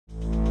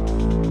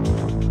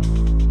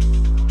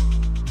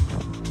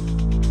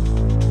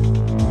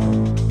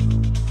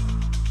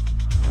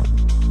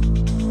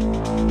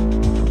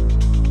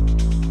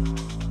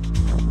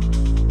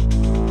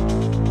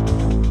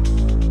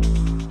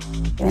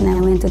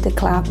the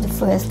club the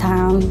first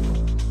time,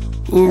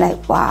 and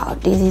like, wow,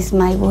 this is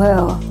my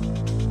world.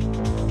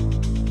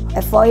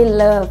 I fall in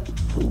love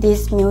with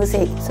this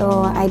music,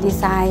 so I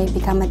decided to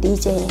become a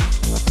DJ.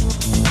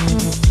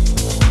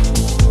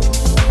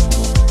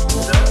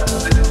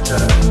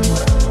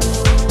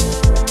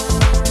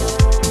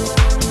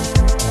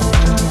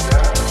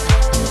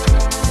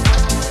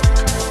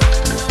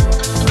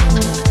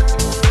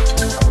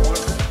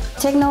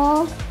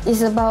 Techno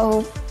is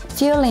about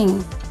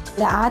feeling.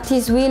 The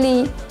artist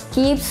really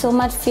gives so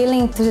much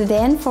feeling to the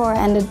dance floor,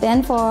 and the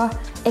dance floor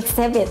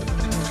accept it.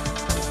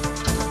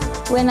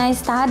 When I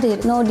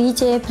started, no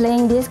DJ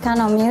playing this kind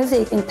of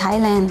music in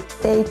Thailand.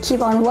 They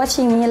keep on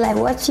watching me like,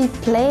 what she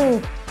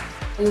play?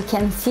 You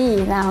can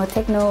see now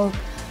techno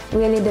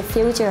really the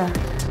future.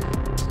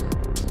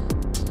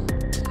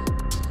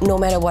 No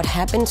matter what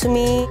happened to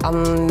me,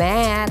 I'm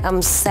mad,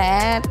 I'm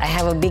sad, I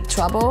have a big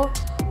trouble.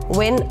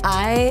 When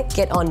I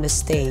get on the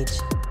stage,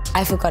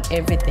 I forgot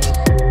everything.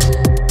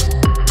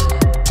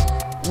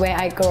 Where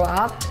I grew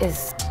up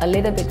is a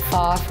little bit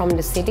far from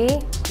the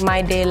city.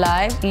 My day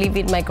life, live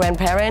with my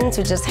grandparents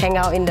to just hang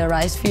out in the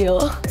rice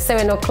field.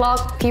 7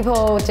 o'clock,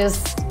 people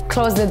just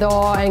close the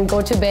door and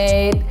go to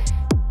bed.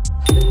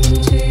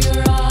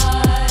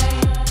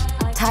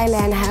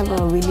 Thailand have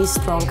a really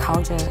strong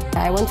culture.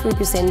 I want to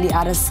represent the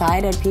other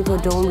side that people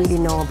don't really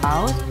know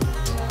about.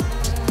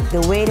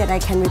 The way that I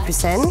can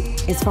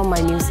represent is from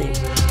my music.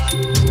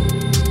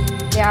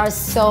 There are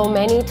so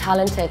many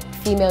talented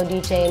female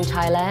DJ in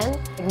Thailand.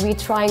 We're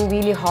trying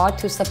really hard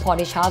to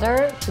support each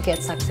other to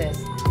get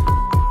success.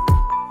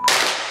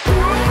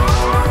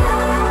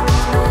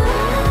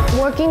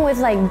 Working with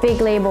like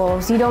big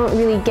labels, you don't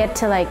really get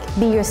to like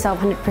be yourself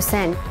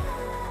 100%.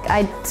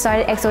 I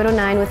started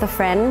X809 with a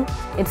friend.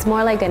 It's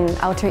more like an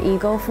alter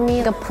ego for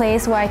me, a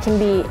place where I can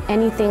be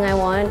anything I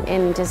want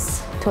and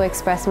just to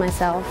express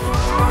myself.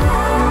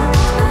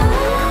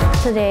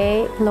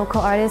 Today, local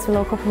artists,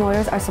 local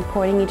promoters are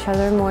supporting each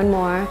other more and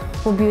more.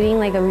 We're building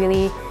like a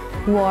really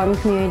warm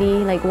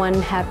community, like one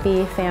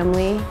happy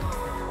family.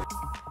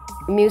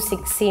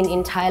 Music scene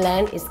in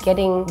Thailand is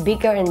getting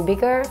bigger and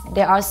bigger.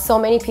 There are so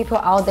many people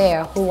out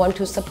there who want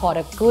to support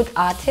a good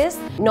artist,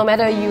 no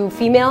matter you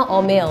female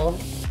or male.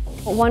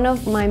 One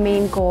of my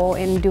main goals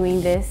in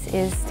doing this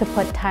is to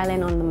put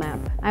Thailand on the map.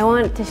 I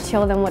want to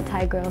show them what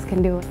Thai girls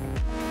can do.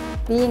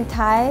 Being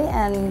Thai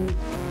and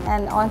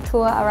on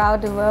tour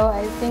around the world,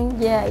 I think,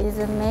 yeah, it's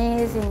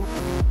amazing.